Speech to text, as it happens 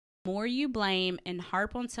more you blame and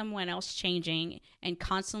harp on someone else changing and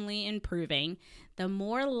constantly improving, the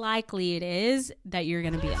more likely it is that you're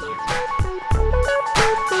going to be alone.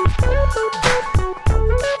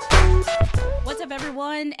 What's up,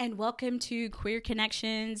 everyone, and welcome to Queer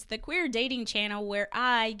Connections, the queer dating channel where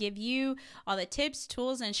I give you all the tips,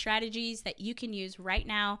 tools, and strategies that you can use right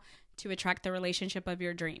now to attract the relationship of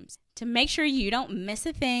your dreams. To make sure you don't miss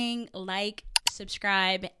a thing, like,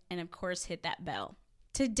 subscribe, and of course, hit that bell.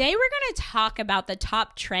 Today, we're going to talk about the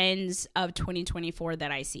top trends of 2024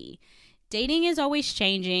 that I see. Dating is always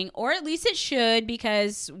changing, or at least it should,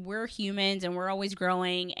 because we're humans and we're always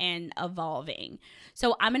growing and evolving.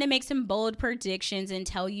 So I'm going to make some bold predictions and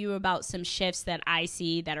tell you about some shifts that I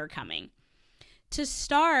see that are coming. To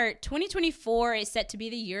start, 2024 is set to be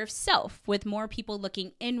the year of self, with more people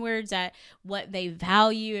looking inwards at what they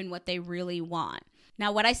value and what they really want.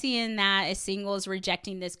 Now, what I see in that is singles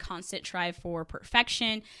rejecting this constant drive for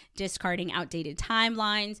perfection, discarding outdated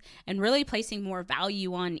timelines, and really placing more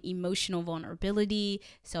value on emotional vulnerability,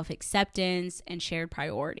 self-acceptance, and shared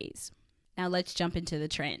priorities. Now, let's jump into the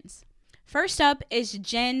trends. First up is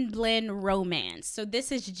Gen Blend Romance. So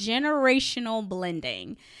this is generational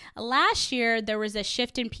blending. Last year, there was a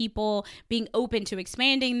shift in people being open to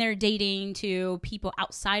expanding their dating to people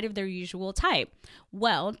outside of their usual type.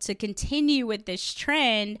 Well, to continue with this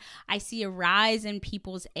trend, I see a rise in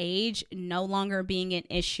people's age no longer being an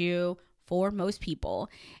issue for most people.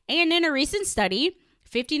 And in a recent study,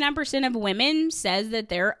 59% of women says that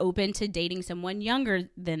they're open to dating someone younger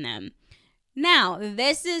than them. Now,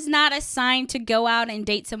 this is not a sign to go out and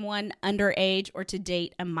date someone underage or to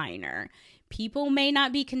date a minor. People may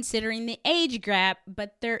not be considering the age gap,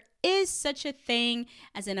 but there is such a thing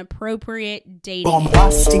as an appropriate dating.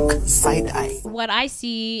 Bombastic side eye. What I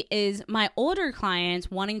see is my older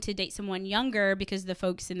clients wanting to date someone younger because the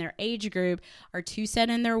folks in their age group are too set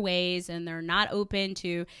in their ways and they're not open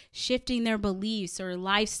to shifting their beliefs or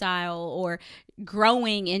lifestyle or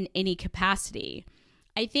growing in any capacity.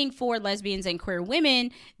 I think for lesbians and queer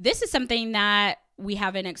women, this is something that we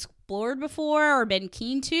haven't explored before or been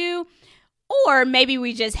keen to, or maybe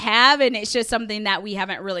we just have and it's just something that we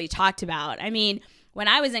haven't really talked about. I mean, when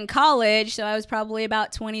I was in college, so I was probably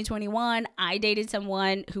about 20, 21, I dated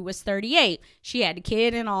someone who was 38. She had a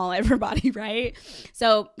kid and all, everybody, right?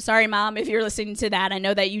 So sorry, Mom, if you're listening to that. I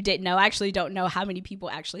know that you didn't know. I actually don't know how many people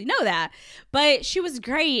actually know that. But she was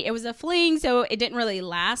great. It was a fling, so it didn't really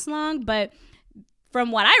last long, but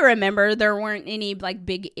from what I remember, there weren't any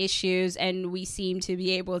big issues and we seemed to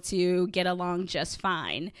be able to get along just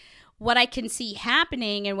fine. What I can see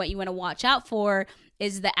happening and what you want to watch out for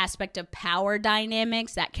is the aspect of power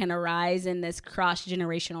dynamics that can arise in this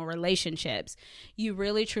cross-generational relationships. You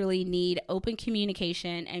really, truly need open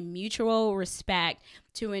communication and mutual respect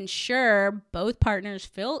to ensure both partners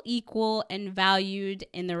feel equal and valued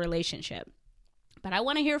in the relationship. But I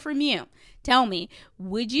want to hear from you. Tell me,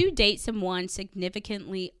 would you date someone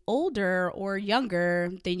significantly older or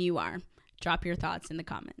younger than you are? Drop your thoughts in the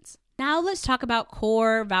comments. Now let's talk about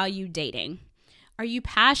core value dating. Are you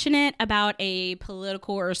passionate about a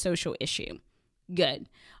political or social issue? Good.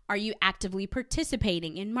 Are you actively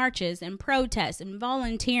participating in marches and protests and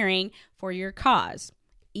volunteering for your cause?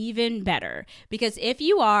 Even better. Because if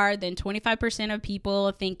you are, then 25% of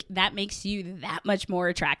people think that makes you that much more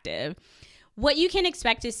attractive. What you can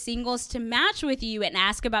expect is singles to match with you and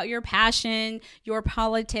ask about your passion, your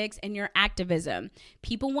politics, and your activism.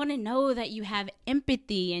 People want to know that you have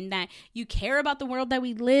empathy and that you care about the world that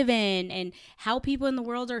we live in and how people in the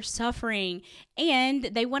world are suffering. And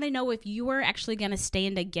they want to know if you are actually going to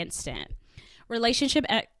stand against it. Relationship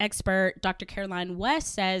expert Dr. Caroline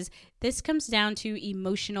West says this comes down to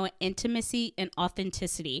emotional intimacy and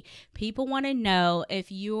authenticity. People want to know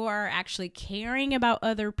if you are actually caring about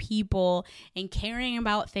other people and caring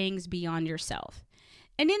about things beyond yourself.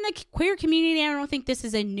 And in the queer community, I don't think this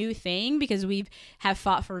is a new thing because we have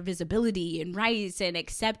fought for visibility and rights and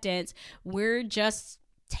acceptance. We're just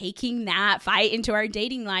taking that fight into our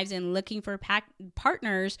dating lives and looking for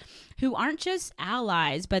partners who aren't just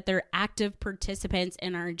allies, but they're active participants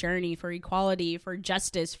in our journey for equality, for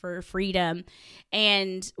justice, for freedom.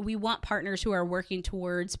 And we want partners who are working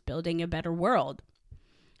towards building a better world.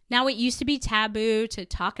 Now, it used to be taboo to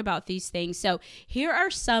talk about these things. So here are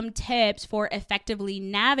some tips for effectively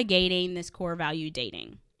navigating this core value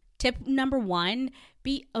dating. Tip number 1,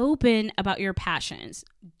 be open about your passions.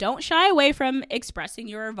 Don't shy away from expressing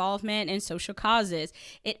your involvement in social causes.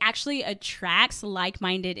 It actually attracts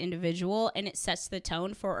like-minded individuals and it sets the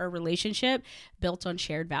tone for a relationship built on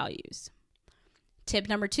shared values. Tip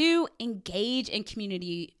number 2, engage in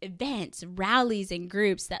community events, rallies, and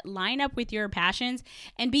groups that line up with your passions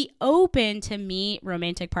and be open to meet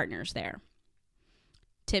romantic partners there.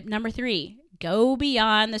 Tip number 3, go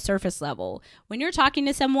beyond the surface level. When you're talking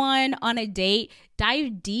to someone on a date,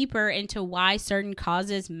 dive deeper into why certain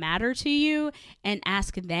causes matter to you and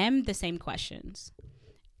ask them the same questions.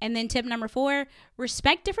 And then tip number 4,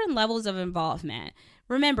 respect different levels of involvement.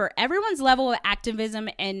 Remember, everyone's level of activism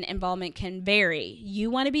and involvement can vary.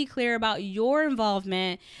 You want to be clear about your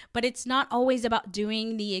involvement, but it's not always about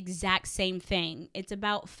doing the exact same thing. It's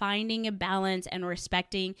about finding a balance and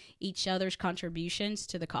respecting each other's contributions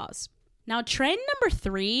to the cause. Now, trend number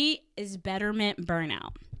 3 is betterment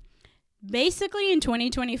burnout. Basically, in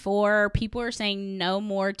 2024, people are saying no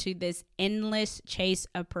more to this endless chase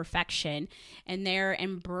of perfection, and they're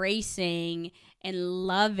embracing and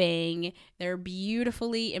loving their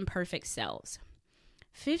beautifully imperfect selves.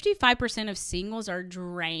 55% of singles are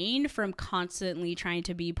drained from constantly trying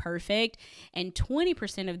to be perfect, and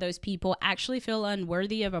 20% of those people actually feel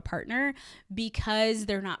unworthy of a partner because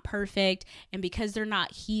they're not perfect and because they're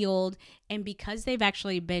not healed and because they've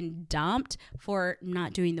actually been dumped for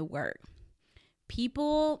not doing the work.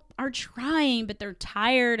 People are trying, but they're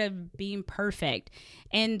tired of being perfect,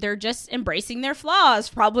 and they're just embracing their flaws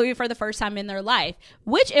probably for the first time in their life,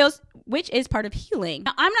 which is part of healing.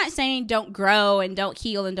 Now, I'm not saying don't grow and don't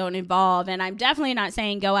heal and don't evolve, and I'm definitely not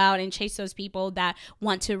saying go out and chase those people that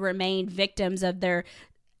want to remain victims of their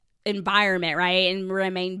environment, right, and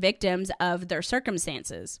remain victims of their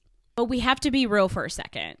circumstances. But we have to be real for a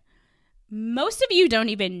second. Most of you don't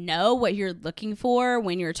even know what you're looking for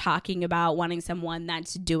when you're talking about wanting someone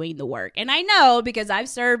that's doing the work. And I know because I've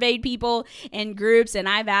surveyed people in groups, and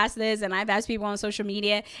I've asked this, and I've asked people on social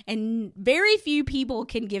media, and very few people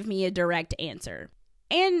can give me a direct answer.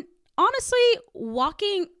 And honestly,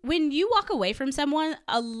 when you walk away from someone,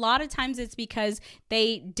 a lot of times it's because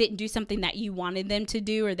they didn't do something that you wanted them to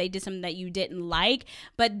do, or they did something that you didn't like,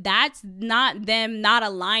 but that's not them not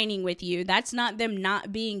aligning with you. That's not them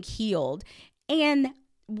not being healed. And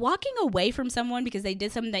walking away from someone because they did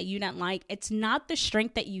something that you didn't like, it's not the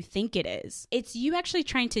strength that you think it is. It's you actually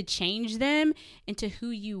trying to change them into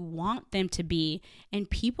who you want them to be. And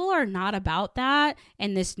people are not about that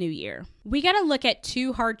in this new year. We got to look at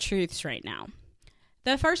 2 hard truths right now.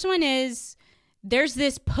 The first one is there's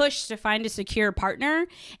this push to find a secure partner,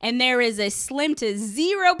 and there is a slim to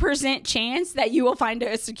 0% chance that you will find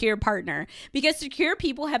a secure partner, because secure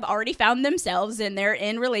people have already found themselves and they're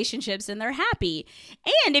in relationships and they're happy.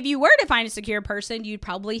 And if you were to find a secure person, you'd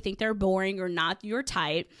probably think they're boring or not your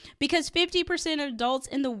type, because 50% of adults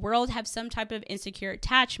in the world have some type of insecure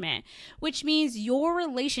attachment, which means your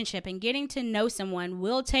relationship and getting to know someone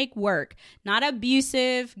will take work, not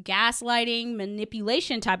abusive, gaslighting,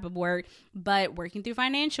 manipulation type of work, but working through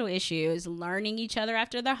financial issues, learning each other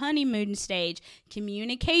after the honeymoon stage,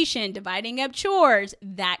 communication, dividing up chores,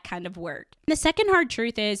 that kind of work. The second hard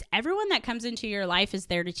truth is everyone that comes into your life is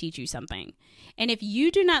there to teach you something. And if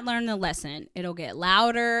you do not learn the lesson, it'll get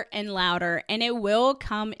louder and louder, and it will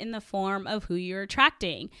come in the form of who you're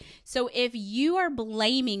attracting. So if you are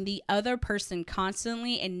blaming the other person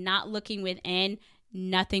constantly and not looking within,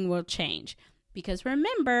 nothing will change. Because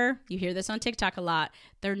remember, you hear this on TikTok a lot,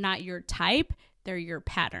 they're not your type, they're your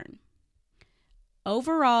pattern.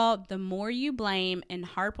 Overall, the more you blame and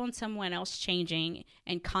harp on someone else changing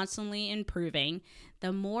and constantly improving,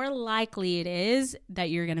 the more likely it is that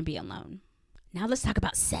you're going to be alone. Now let's talk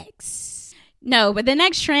about sex. No, but the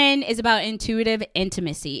next trend is about intuitive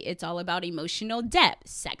intimacy. It's all about emotional depth.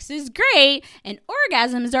 Sex is great and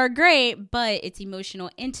orgasms are great, but it's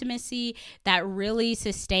emotional intimacy that really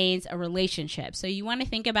sustains a relationship. So you want to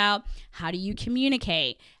think about, how do you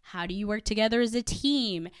communicate? How do you work together as a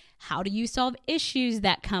team? How do you solve issues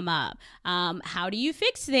that come up? How do you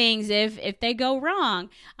fix things if they go wrong?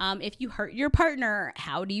 If you hurt your partner,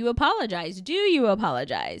 how do you apologize? Do you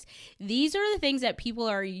apologize? These are the things that people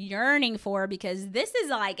are yearning for, because this is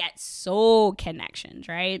like at soul connections,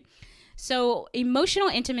 right? So emotional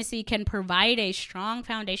intimacy can provide a strong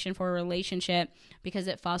foundation for a relationship because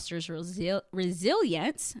it fosters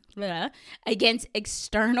resilience against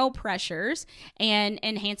external pressures and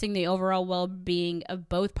enhancing the overall well-being of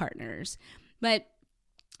both partners. But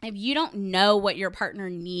if you don't know what your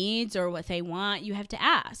partner needs or what they want, you have to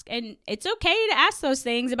ask. And it's okay to ask those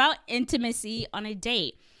things about intimacy on a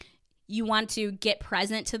date. You want to get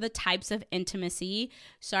present to the types of intimacy,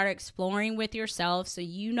 start exploring with yourself so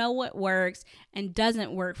you know what works and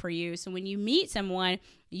doesn't work for you. So when you meet someone,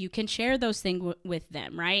 you can share those things with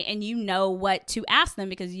them, right? And you know what to ask them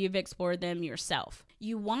because you've explored them yourself.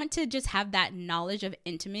 You want to just have that knowledge of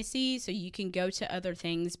intimacy so you can go to other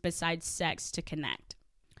things besides sex to connect.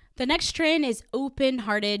 The next trend is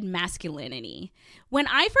open-hearted masculinity. When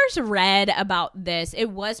I first read about this,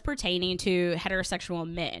 it was pertaining to heterosexual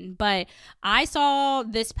men, but I saw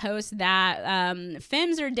this post that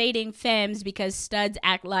femmes are dating femmes because studs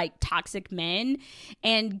act like toxic men,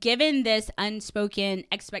 and given this unspoken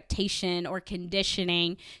expectation or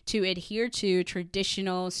conditioning to adhere to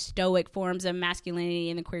traditional stoic forms of masculinity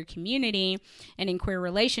in the queer community and in queer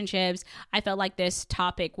relationships, I felt like this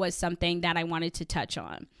topic was something that I wanted to touch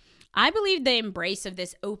on. I believe the embrace of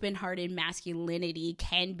this open-hearted masculinity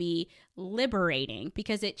can be liberating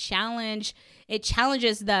because it challenges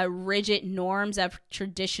the rigid norms of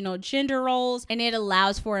traditional gender roles, and it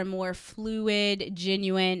allows for a more fluid,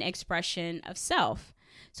 genuine expression of self.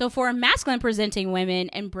 So for masculine presenting women,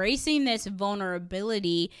 embracing this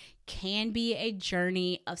vulnerability can be a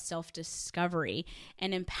journey of self-discovery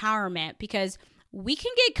and empowerment, because we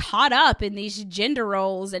can get caught up in these gender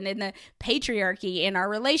roles and in the patriarchy in our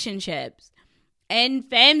relationships. And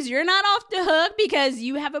femmes, you're not off the hook because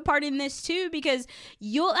you have a part in this too, because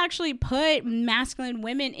you'll actually put masculine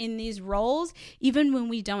women in these roles even when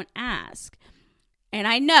we don't ask. And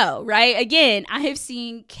I know, right? Again, I have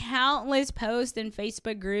seen countless posts in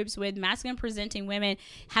Facebook groups with masculine presenting women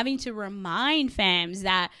having to remind femmes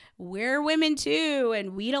that we're women too,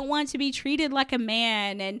 and we don't want to be treated like a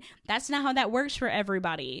man, and that's not how that works for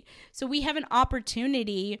everybody. So we have an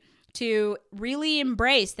opportunity to really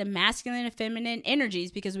embrace the masculine and feminine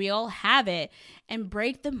energies, because we all have it, and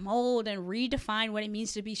break the mold and redefine what it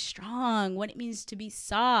means to be strong, what it means to be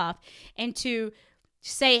soft, and to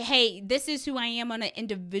say, hey, this is who I am on an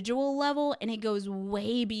individual level, and it goes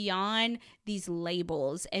way beyond these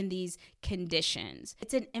labels and these conditions.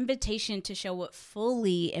 It's an invitation to show up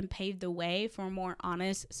fully and pave the way for more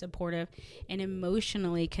honest, supportive, and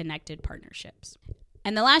emotionally connected partnerships.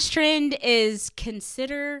 And the last trend is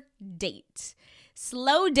consider date.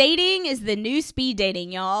 Slow dating is the new speed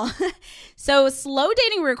dating, y'all. So slow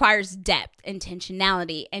dating requires depth,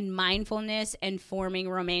 intentionality, and mindfulness in forming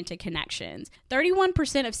romantic connections.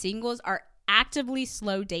 31% of singles are actively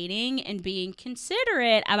slow dating and being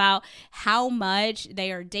considerate about how much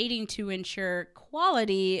they are dating to ensure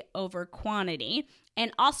quality over quantity,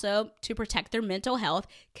 and also to protect their mental health,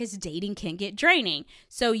 because dating can get draining.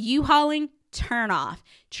 So U-hauling, turn off.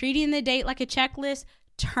 Treating the date like a checklist,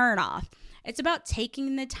 turn off. It's about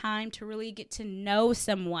taking the time to really get to know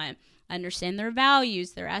someone, understand their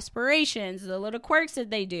values, their aspirations, the little quirks that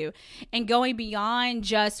they do, and going beyond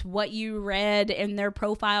just what you read in their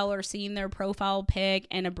profile or seeing their profile pic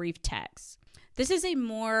and a brief text. This is a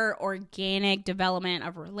more organic development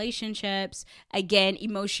of relationships. Again,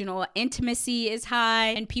 emotional intimacy is high,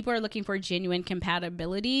 and people are looking for genuine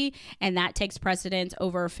compatibility, and that takes precedence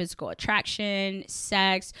over physical attraction,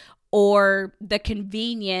 sex, or the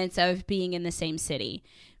convenience of being in the same city.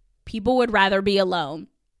 People would rather be alone.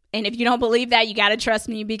 And if you don't believe that, you got to trust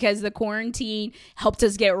me, because the quarantine helped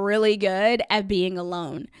us get really good at being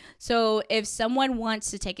alone. So if someone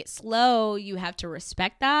wants to take it slow, you have to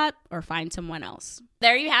respect that or find someone else.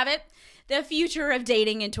 There you have it. The future of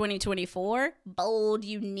dating in 2024. Bold,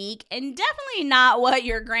 unique, and definitely not what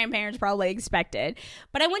your grandparents probably expected.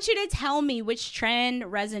 But I want you to tell me which trend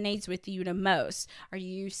resonates with you the most. Are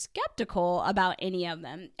you skeptical about any of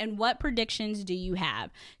them? And what predictions do you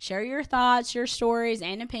have? Share your thoughts, your stories,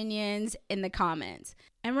 and opinions in the comments.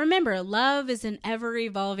 And remember, love is an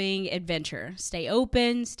ever-evolving adventure. Stay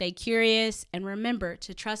open, stay curious, and remember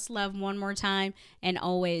to trust love one more time, and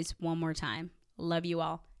always one more time. Love you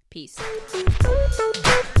all. Peace.